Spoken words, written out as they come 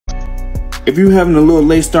If you're having a little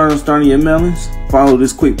late start on starting your melons, follow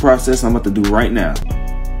this quick process I'm about to do right now.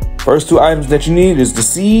 First two items that you need is the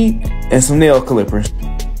seed and some nail clippers.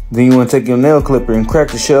 Then you want to take your nail clipper and crack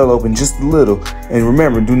the shell open just a little. And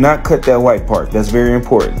remember, do not cut that white part. That's very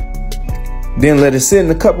important. Then let it sit in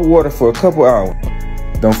a cup of water for a couple hours.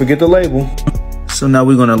 Don't forget the label. So now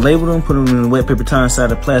we're going to label them, put them in a wet paper towel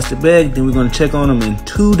inside a plastic bag. Then we're going to check on them in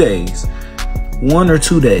 2 days. 1 or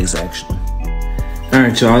 2 days, actually. All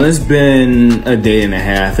right, y'all, it's been a day and a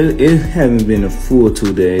half. It hasn't been a full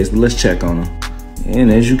 2 days, but let's check on them. And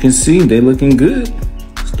as you can see, they looking good.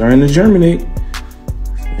 Starting to germinate.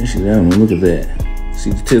 Actually, that one, look at that.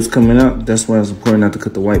 See the tips coming out? That's why it's important not to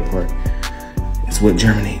cut the white part. It's what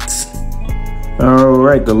germinates. All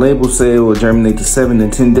right, the label said it will germinate to 7 to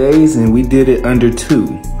 10 days, and we did it under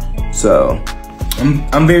 2. So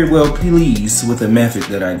I'm very well pleased with the method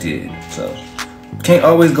that I did. So can't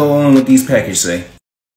always go on what these packages say.